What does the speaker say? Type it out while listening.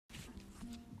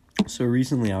So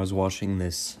recently I was watching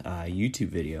this YouTube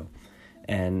video,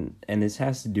 and this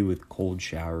has to do with cold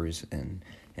showers and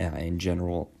in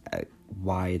general,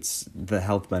 why it's the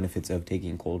health benefits of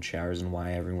taking cold showers and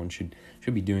why everyone should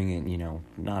be doing it.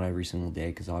 Not every single day,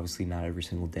 because obviously not every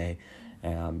single day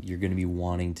you're going to be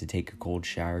wanting to take a cold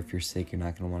shower. If you're sick, you're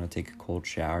not going to want to take a cold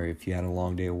shower. If you had a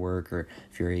long day of work, or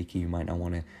if you're achy, you might not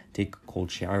want to take a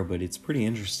cold shower. But it's pretty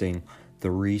interesting,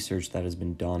 the research that has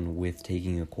been done with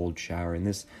taking a cold shower, and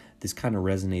this kind of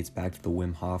resonates back to the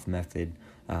Wim Hof method.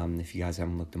 If you guys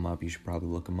haven't looked him up, you should probably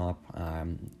look him up.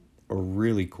 A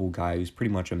really cool guy who's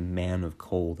pretty much a man of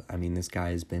cold. I mean, this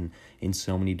guy has been in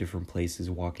so many different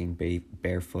places, walking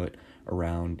barefoot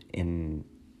around in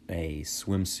a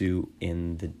swimsuit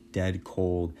in the dead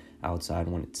cold outside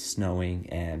when it's snowing,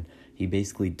 and he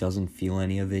basically doesn't feel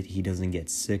any of it. He doesn't get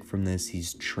sick from this.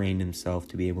 He's trained himself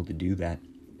to be able to do that.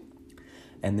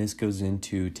 And this goes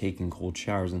into taking cold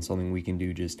showers, and something we can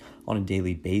do just on a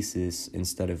daily basis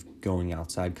instead of going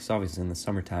outside. Because obviously in the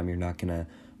summertime, you're not going to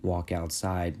walk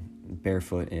outside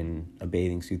barefoot in a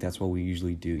bathing suit. That's what we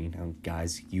usually do.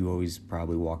 Guys, you always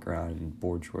probably walk around in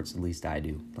board shorts. At least I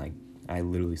do. Like, I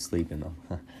literally sleep in them.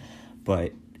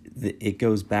 But it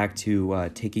goes back to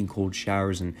taking cold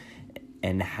showers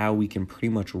and how we can pretty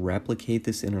much replicate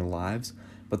this in our lives.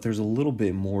 But there's a little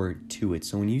bit more to it.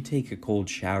 So when you take a cold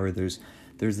shower, there's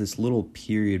this little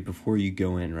period before you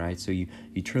go in, right? So you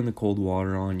turn the cold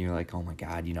water on, you're like, oh my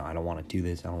God, I don't want to do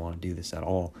this. I don't want to do this at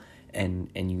all. And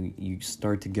you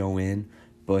start to go in,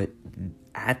 but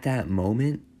at that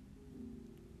moment,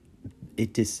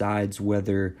 it decides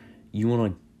whether you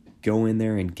want to go in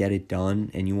there and get it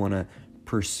done and you want to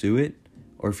pursue it,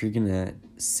 or if you're going to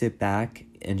sit back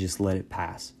and just let it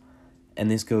pass.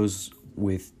 And this goes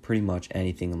with pretty much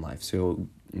anything in life. So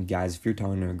guys, if you're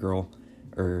talking to a girl,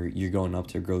 or you're going up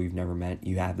to a girl you've never met,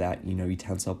 you have that, you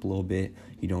tense up a little bit,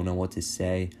 you don't know what to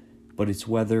say, but it's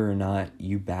whether or not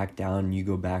you back down and you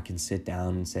go back and sit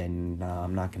down and say, nah,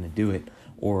 I'm not going to do it,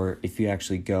 or if you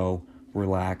actually go,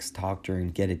 relax, talk to her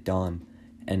and get it done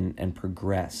and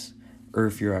progress. Or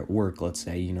if you're at work, let's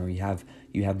say, you have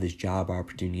this job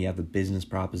opportunity, you have a business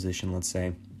proposition, let's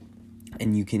say,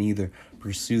 and you can either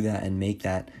pursue that and make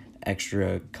that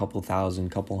extra couple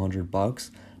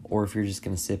 $100, or if you're just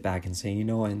going to sit back and say,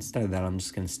 instead of that, I'm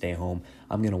just going to stay home.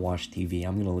 I'm going to watch TV.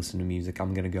 I'm going to listen to music.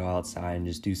 I'm going to go outside and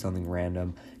just do something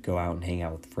random, go out and hang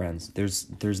out with friends. There's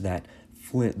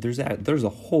a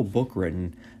whole book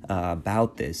written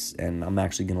about this, and I'm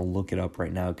actually going to look it up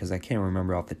right now because I can't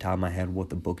remember off the top of my head what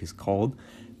the book is called,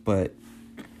 but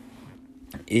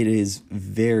it is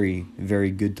very,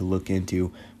 very good to look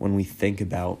into when we think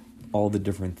about all the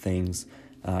different things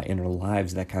in our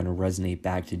lives that kind of resonate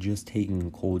back to just taking a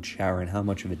cold shower and how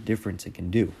much of a difference it can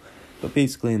do. But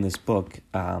basically in this book,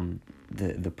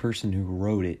 the person who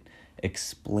wrote it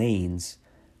explains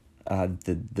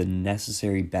the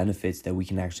necessary benefits that we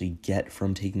can actually get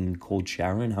from taking a cold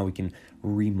shower and how we can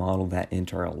remodel that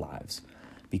into our lives.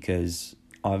 Because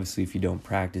obviously if you don't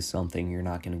practice something, you're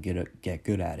not going to get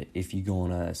good at it. If you go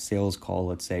on a sales call,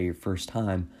 let's say your first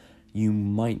time, you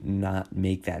might not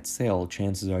make that sale.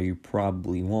 Chances are you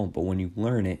probably won't, but when you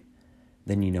learn it,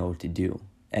 then you know what to do.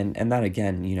 And that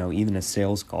again, even a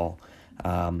sales call,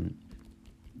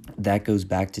 that goes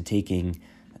back to taking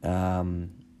a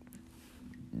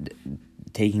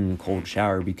cold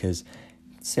shower, because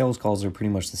sales calls are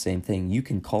pretty much the same thing. You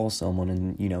can call someone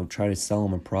and, try to sell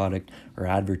them a product or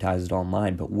advertise it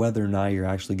online, but whether or not you're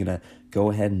actually going to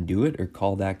go ahead and do it or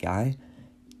call that guy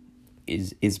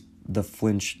is the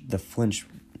flinch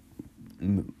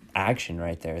action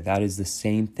right there. That is the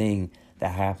same thing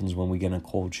that happens when we get in a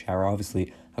cold shower.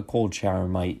 Obviously, a cold shower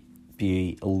might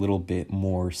be a little bit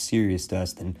more serious to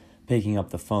us than picking up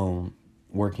the phone,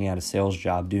 working at a sales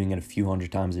job, doing it a few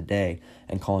hundred times a day,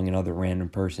 and calling another random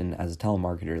person as a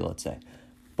telemarketer, let's say.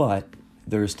 But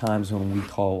there's times when we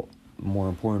call more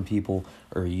important people,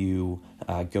 or you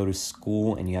go to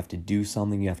school and you have to do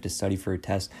something, you have to study for a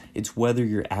test. It's whether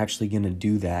you're actually going to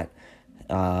do that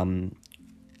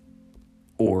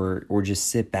or just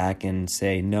sit back and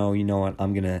say, no, you know what,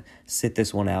 I'm going to sit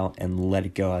this one out and let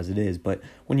it go as it is. But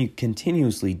when you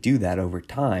continuously do that over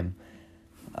time,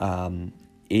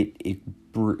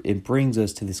 it brings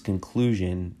us to this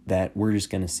conclusion that we're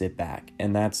just going to sit back.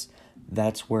 And that's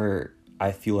where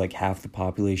I feel like half the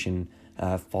population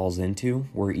falls into.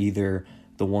 We're either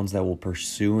the ones that will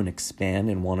pursue and expand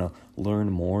and want to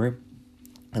learn more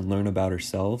and learn about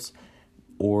ourselves,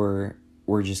 or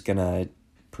we're just going to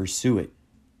pursue it.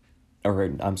 Or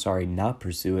I'm sorry, not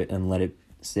pursue it and let it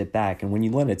sit back. And when you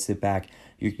let it sit back,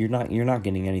 you're not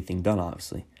getting anything done,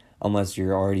 obviously. unless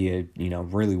you're already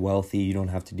really wealthy, you don't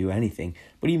have to do anything.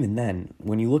 But even then,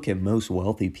 when you look at most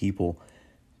wealthy people,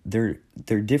 they're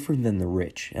different than the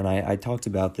rich. And I talked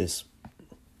about this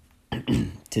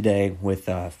today with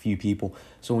a few people.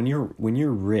 So when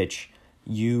you're rich,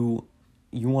 you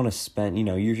want to spend,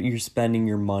 you're spending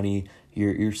your money,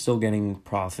 you're still getting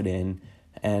profit in,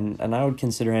 and I would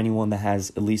consider anyone that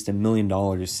has at least $1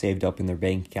 million saved up in their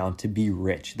bank account to be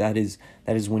rich. That is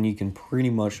when you can pretty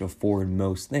much afford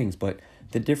most things. But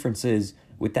the difference is,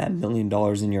 with that $1 million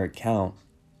in your account,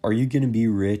 are you going to be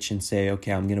rich and say,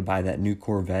 okay, I'm going to buy that new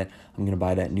Corvette, I'm going to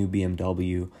buy that new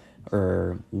BMW,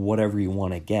 or whatever you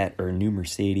want to get, or a new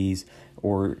Mercedes,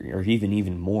 or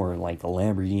even more, like a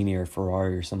Lamborghini or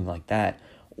Ferrari or something like that?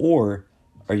 Or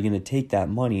are you going to take that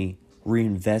money,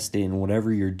 reinvest it in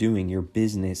whatever you're doing, your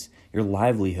business, your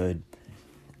livelihood,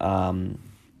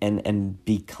 and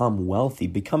become wealthy?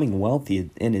 Becoming wealthy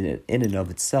in and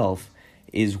of itself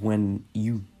is when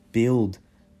you build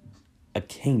a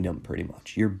kingdom, pretty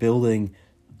much. You're building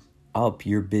up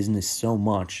your business so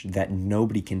much that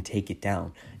nobody can take it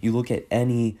down. You look at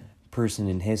any person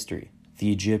in history,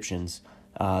 the Egyptians,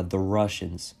 the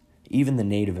Russians, even the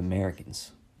Native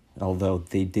Americans, although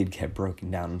they did get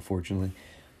broken down, unfortunately.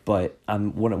 But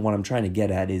what I'm trying to get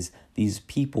at is, these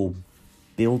people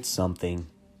built something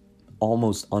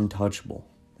almost untouchable.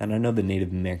 And I know the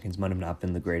Native Americans might have not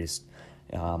been the greatest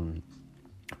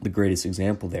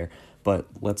example there, but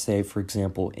let's say, for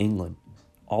example, England,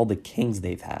 all the kings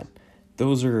they've had,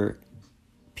 those are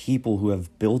people who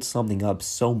have built something up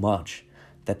so much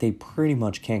that they pretty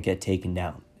much can't get taken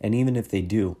down. And even if they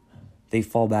do, they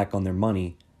fall back on their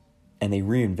money and they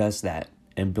reinvest that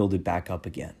and build it back up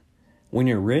again. When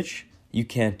you're rich, you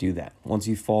can't do that. Once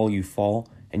you fall,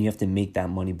 and you have to make that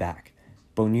money back.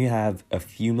 But when you have a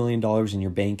few $1 million in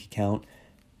your bank account,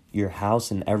 your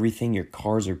house and everything, your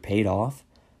cars are paid off,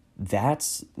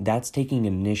 that's taking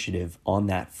initiative on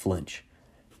that flinch.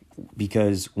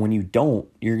 Because when you don't,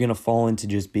 you're going to fall into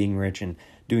just being rich and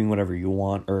doing whatever you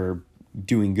want, or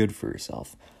doing good for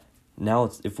yourself.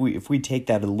 Now, if we take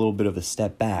that a little bit of a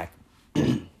step back,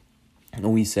 and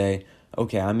we say,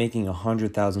 okay, I'm making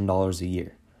 $100,000 a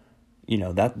year.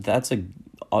 That's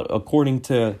according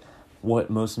to what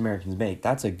most Americans make,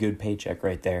 that's a good paycheck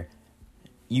right there.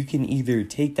 You can either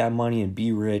take that money and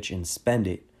be rich and spend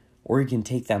it, or you can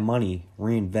take that money,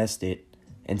 reinvest it,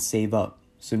 and save up.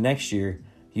 So next year,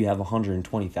 you have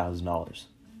 $120,000,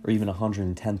 or even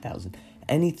 $110,000.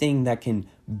 Anything that can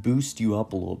boost you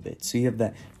up a little bit. So you have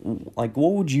that. Like,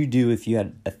 what would you do if you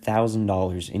had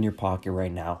 $1,000 in your pocket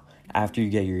right now after you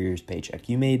get your year's paycheck?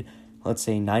 You made, let's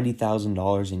say,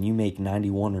 $90,000, and you make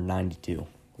 91 or 92.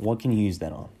 What can you use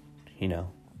that on?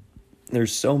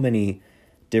 There's so many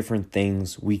different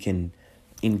things we can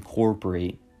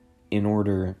incorporate in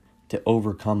order to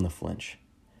overcome the flinch.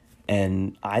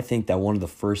 And I think that one of the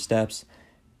first steps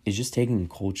is just taking a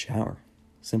cold shower.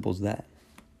 Simple as that.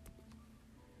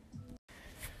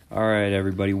 All right,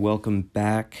 everybody, welcome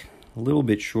back. A little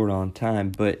bit short on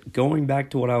time, but going back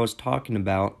to what I was talking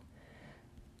about,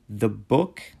 the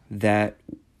book that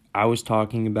I was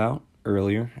talking about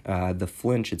earlier, The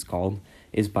Flinch it's called,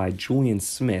 is by Julian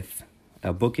Smith.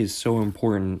 A book is so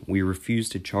important, we refuse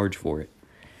to charge for it.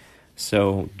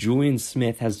 So Julian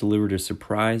Smith has delivered a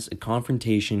surprise, a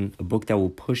confrontation, a book that will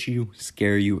push you,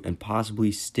 scare you, and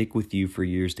possibly stick with you for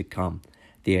years to come.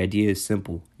 The idea is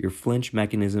simple. Your flinch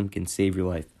mechanism can save your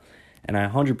life. And I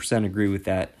 100% agree with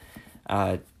that.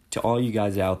 To all you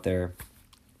guys out there,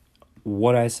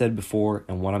 what I said before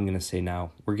and what I'm going to say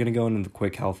now, we're going to go into the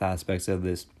quick health aspects of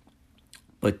this.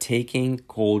 But taking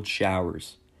cold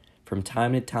showers from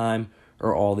time to time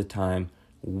or all the time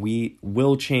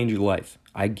will change your life.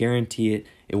 I guarantee it.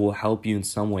 It will help you in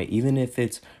some way. Even if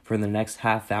it's for the next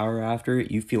half hour after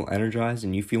it, you feel energized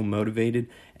and you feel motivated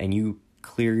and you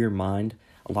clear your mind.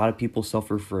 A lot of people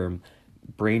suffer from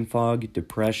brain fog,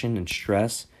 depression, and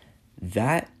stress.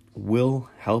 That will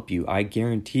help you. I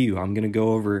guarantee you. I'm going to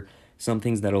go over some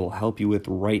things that will help you with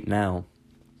right now,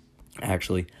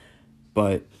 actually.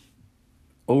 But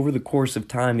over the course of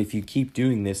time, if you keep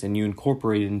doing this and you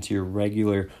incorporate it into your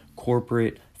regular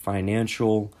corporate,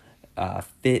 financial,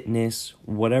 fitness,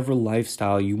 whatever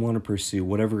lifestyle you want to pursue,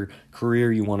 whatever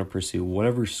career you want to pursue,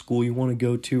 whatever school you want to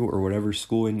go to, or whatever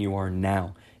schooling you are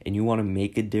now, and you want to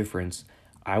make a difference,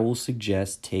 I will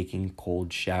suggest taking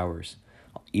cold showers,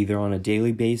 either on a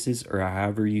daily basis or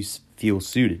however you feel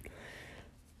suited.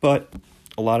 But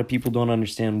a lot of people don't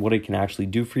understand what it can actually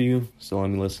do for you, so let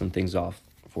me list some things off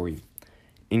for you.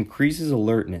 Increases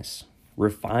alertness,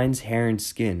 refines hair and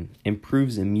skin,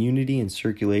 improves immunity and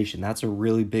circulation. That's a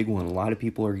really big one. A lot of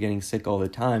people are getting sick all the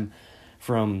time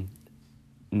from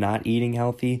not eating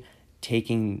healthy,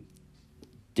 taking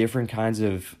different kinds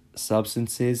of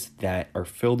substances that are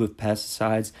filled with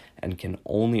pesticides and can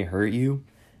only hurt you,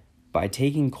 by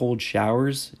taking cold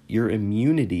showers, your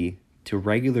immunity to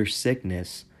regular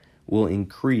sickness will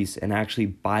increase and actually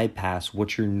bypass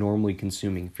what you're normally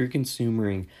consuming. If you're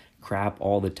consuming crap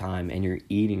all the time and you're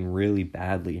eating really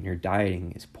badly and your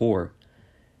dieting is poor,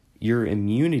 your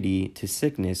immunity to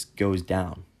sickness goes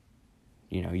down.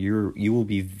 You will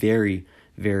be very,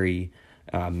 very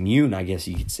immune, I guess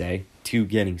you could say, to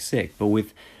getting sick. But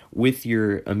with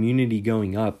your immunity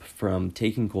going up from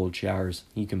taking cold showers,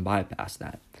 you can bypass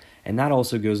that. And that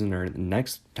also goes into our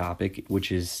next topic,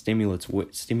 which is stimulates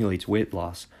weight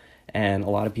loss. And a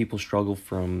lot of people struggle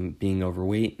from being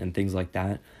overweight and things like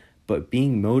that. But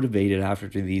being motivated after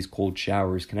these cold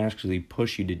showers can actually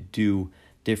push you to do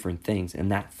different things.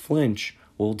 And that flinch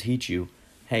will teach you,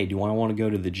 hey, do I want to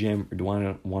go to the gym or do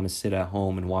I want to sit at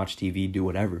home and watch TV, do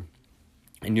whatever?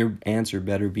 And your answer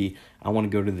better be, I want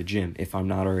to go to the gym if I'm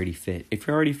not already fit. If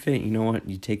you're already fit, you know what?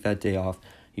 You take that day off.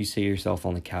 You sit yourself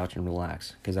on the couch and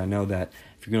relax. Because I know that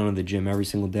if you're going to the gym every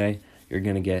single day, you're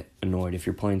going to get annoyed. If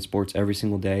you're playing sports every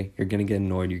single day, you're going to get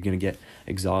annoyed. You're going to get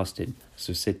exhausted.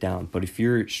 So sit down. But if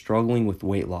you're struggling with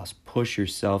weight loss, push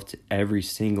yourself to every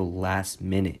single last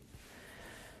minute.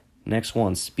 Next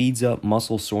one, speeds up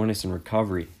muscle soreness and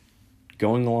recovery.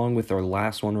 Going along with our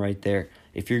last one right there.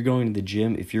 If you're going to the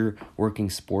gym, if you're working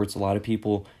sports, a lot of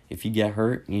people, if you get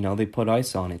hurt, they put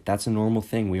ice on it. That's a normal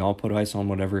thing. We all put ice on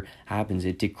whatever happens.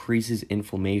 It decreases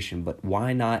inflammation. But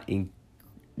why not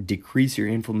decrease your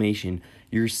inflammation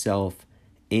yourself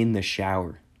in the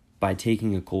shower by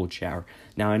taking a cold shower?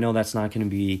 Now, I know that's not going to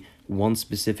be one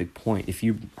specific point. If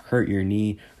you hurt your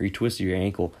knee or you twisted your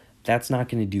ankle, that's not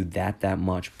going to do that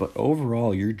much. But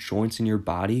overall, your joints in your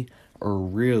body are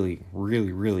really,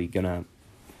 really, really going to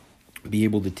be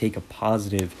able to take a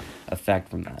positive effect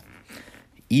from that.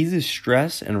 Eases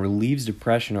stress and relieves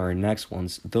depression are our next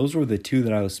ones. Those were the two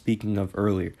that I was speaking of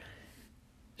earlier.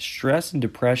 Stress and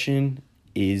depression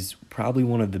is probably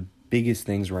one of the biggest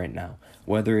things right now.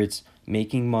 Whether it's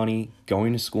making money,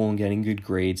 going to school and getting good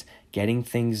grades, getting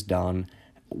things done,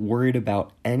 worried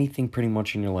about anything pretty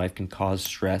much in your life can cause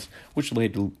stress, which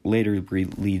later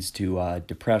leads to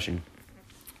depression.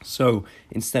 So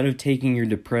instead of taking your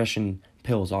depression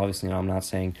pills, obviously I'm not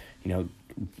saying,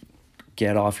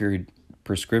 get off your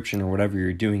prescription or whatever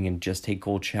you're doing and just take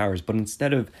cold showers, but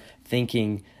instead of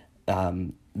thinking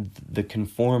the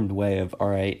conformed way of, all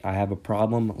right, I have a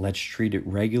problem, let's treat it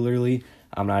regularly,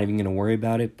 I'm not even going to worry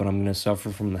about it, but I'm going to suffer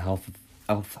from the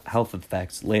health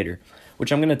effects later,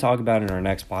 which I'm going to talk about in our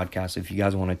next podcast. If you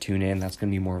guys want to tune in, that's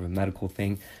going to be more of a medical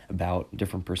thing about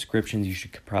different prescriptions you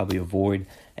should probably avoid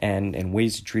and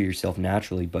ways to treat yourself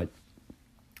naturally. But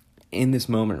in this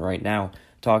moment right now,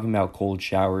 talking about cold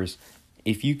showers,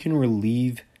 if you can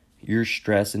relieve your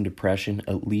stress and depression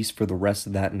at least for the rest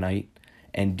of that night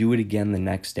and do it again the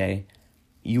next day,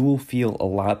 you will feel a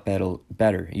lot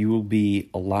better. You will be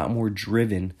a lot more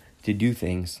driven to do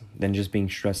things than just being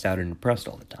stressed out and depressed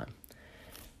all the time.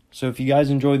 So if you guys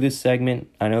enjoyed this segment,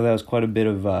 I know that was quite a bit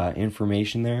of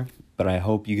information there, but I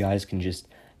hope you guys can just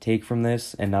take from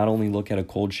this and not only look at a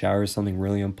cold shower as something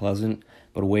really unpleasant,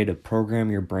 but a way to program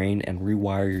your brain and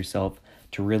rewire yourself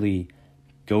to really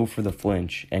go for the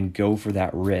flinch and go for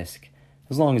that risk,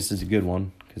 as long as it's a good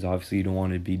one, because obviously you don't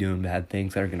want to be doing bad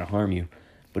things that are going to harm you.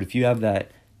 But if you have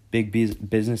that big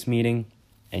business meeting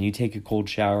and you take a cold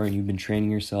shower and you've been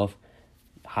training yourself,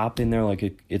 hop in there like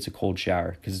it's a cold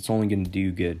shower, because it's only going to do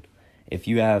you good. If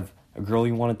you have a girl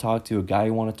you want to talk to, a guy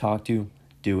you want to talk to,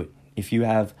 do it. If you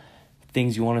have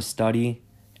things you want to study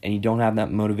and you don't have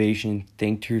that motivation,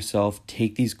 think to yourself,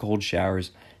 take these cold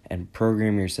showers and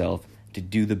program yourself to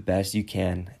do the best you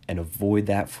can and avoid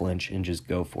that flinch and just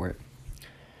go for it.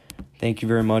 Thank you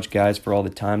very much, guys, for all the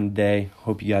time today.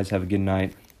 Hope you guys have a good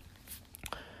night.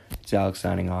 It's Alex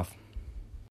signing off.